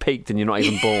done. You've peaked and you're not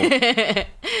even born.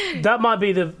 That might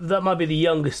be the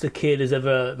youngest a kid has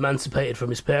ever emancipated from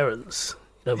his parents.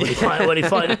 When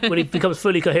he becomes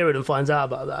fully coherent and finds out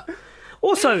about that.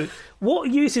 Also,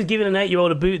 what use is giving an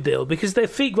 8-year-old a boot deal? Because their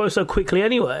feet grow so quickly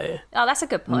anyway. Oh, that's a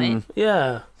good point.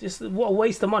 Yeah, just what a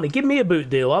waste of money. Give me a boot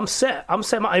deal. I'm set.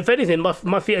 If anything,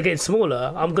 my feet are getting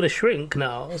smaller. I'm going to shrink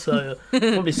now, so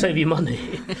probably save you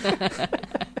money.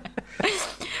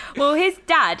 Well, his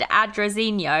dad,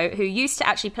 Adrazinho, who used to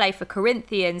actually play for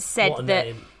Corinthians, said that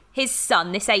his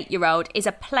son, this 8-year-old, is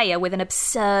a player with an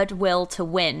absurd will to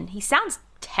win. He sounds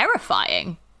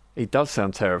terrifying. He does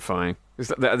sound terrifying.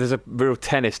 There's a real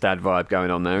tennis dad vibe going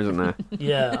on there, isn't there?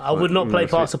 Yeah, I would not play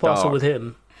pass to parcel with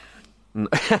him. Well,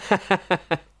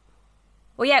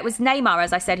 yeah, it was Neymar,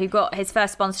 as I said, who got his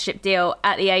first sponsorship deal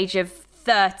at the age of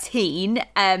 13.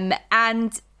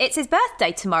 And it's his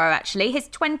birthday tomorrow, actually, his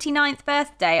 29th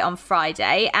birthday on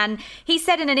Friday. And he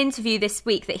said in an interview this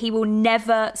week that he will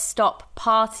never stop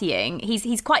partying.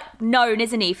 He's quite known,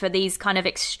 isn't he, for these kind of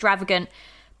extravagant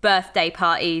birthday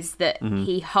parties that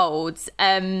he holds.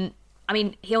 I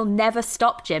mean, he'll never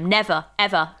stop, Jim. Never,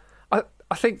 ever.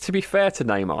 I think, to be fair to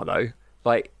Neymar, though,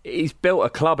 like, he's built a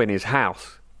club in his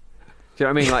house. Do you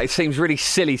know what I mean? Like, it seems really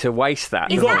silly to waste that.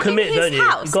 You've got to commit, don't you?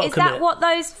 Is that what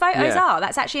those photos are?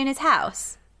 That's actually in his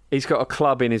house? He's got a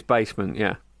club in his basement,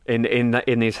 yeah. In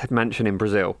his mansion in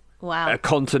Brazil. Wow. A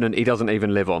continent he doesn't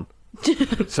even live on.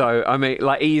 So, I mean,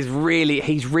 like, he's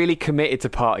really committed to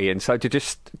partying. So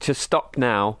to stop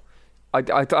now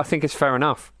I think it's fair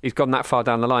enough. He's gone that far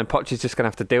down the line. Poch is just going to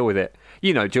have to deal with it.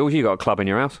 You know, Jules, you got a club in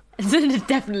your house.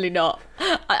 Definitely not.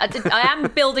 I am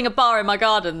building a bar in my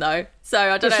garden, though. So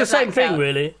I don't know. It's the same thing,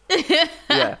 really.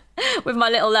 Yeah. With my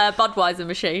little Budweiser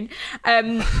machine.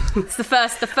 It's the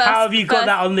first. How have you got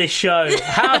that on this show?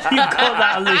 How have you got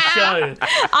that on this show?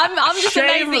 I'm just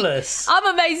shameless.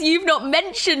 I'm amazed you've not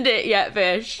mentioned it yet,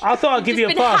 Vish. I thought I'd give you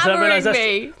a pass. I realised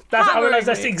realised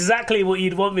that's exactly what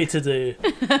you'd want me to do.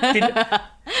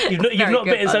 You've not good,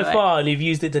 bitten so far, and you've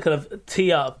used it to kind of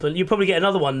tee up, and you probably get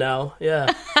another one now.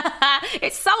 Yeah.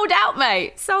 It's sold out,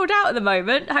 mate. Sold out at the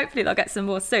moment. Hopefully they'll get some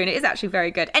more soon. It is actually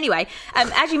very good. Anyway,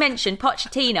 as you mentioned,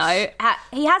 Pochettino,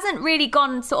 he hasn't really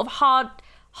gone sort of hard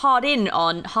in?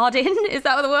 Is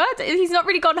that the word? He's not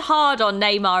really gone hard on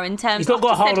Neymar in terms. He's not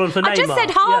got hard on for Neymar. I just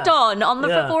said hard on the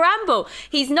Football Ramble.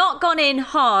 He's not gone in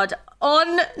hard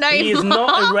on Neymar. He is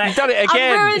not erect. You've done it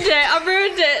again. I've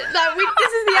ruined it.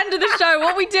 This is the end of the show.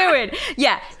 What are we doing?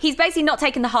 Yeah, he's basically not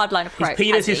taking the hardline approach. His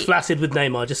penis is flaccid with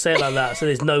Neymar. Just say it like that, so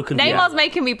there's no confusion. Neymar's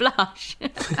making me blush.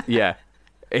 Yeah.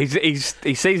 He sees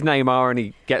Neymar and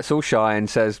he gets all shy and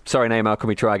says, "Sorry, Neymar, can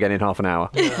we try again in half an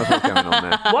hour?" That's what's going on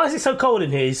there. Why is it so cold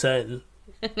in here, he's saying?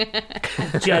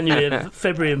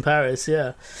 February in Paris,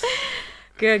 yeah.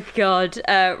 Good God.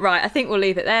 Right, I think we'll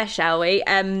leave it there, shall we?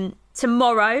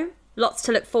 Tomorrow, lots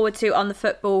to look forward to on the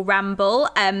Football Ramble.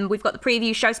 We've got the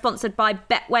preview show sponsored by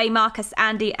Betway. Marcus,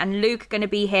 Andy and Luke are going to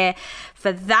be here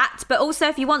for that. But also,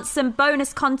 if you want some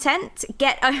bonus content,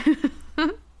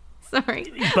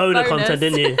 Bonus content,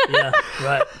 didn't you? Yeah,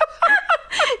 right.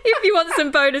 If you want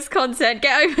some bonus content,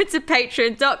 get over to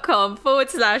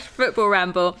patreon.com/Football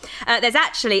Ramble. There's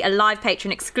actually a live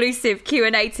Patreon exclusive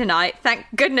Q&A tonight. Thank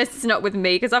goodness it's not with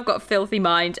me because I've got a filthy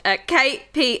mind. Kate,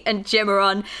 Pete and Jim are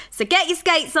on. So get your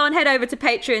skates on. Head over to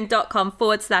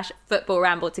patreon.com/Football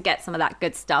Ramble to get some of that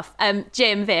good stuff.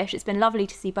 Jim, Vish, it's been lovely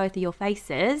to see both of your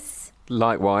faces.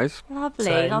 Likewise.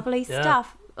 Lovely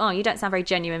stuff. Oh, you don't sound very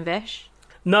genuine, Vish.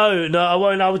 No, I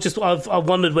won't. I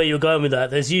wondered where you were going with that.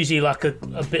 There's usually like a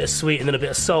bit of sweet and then a bit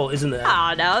of salt, isn't there?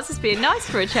 Oh, no, I was just being nice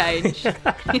for a change.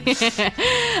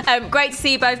 Great to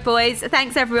see you both, boys.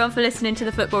 Thanks, everyone, for listening to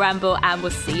the Football Ramble, and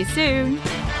we'll see you soon.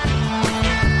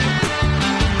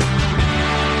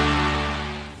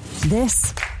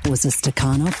 This was a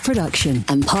Stakhanov production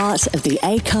and part of the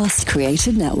Acast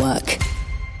Creative Network.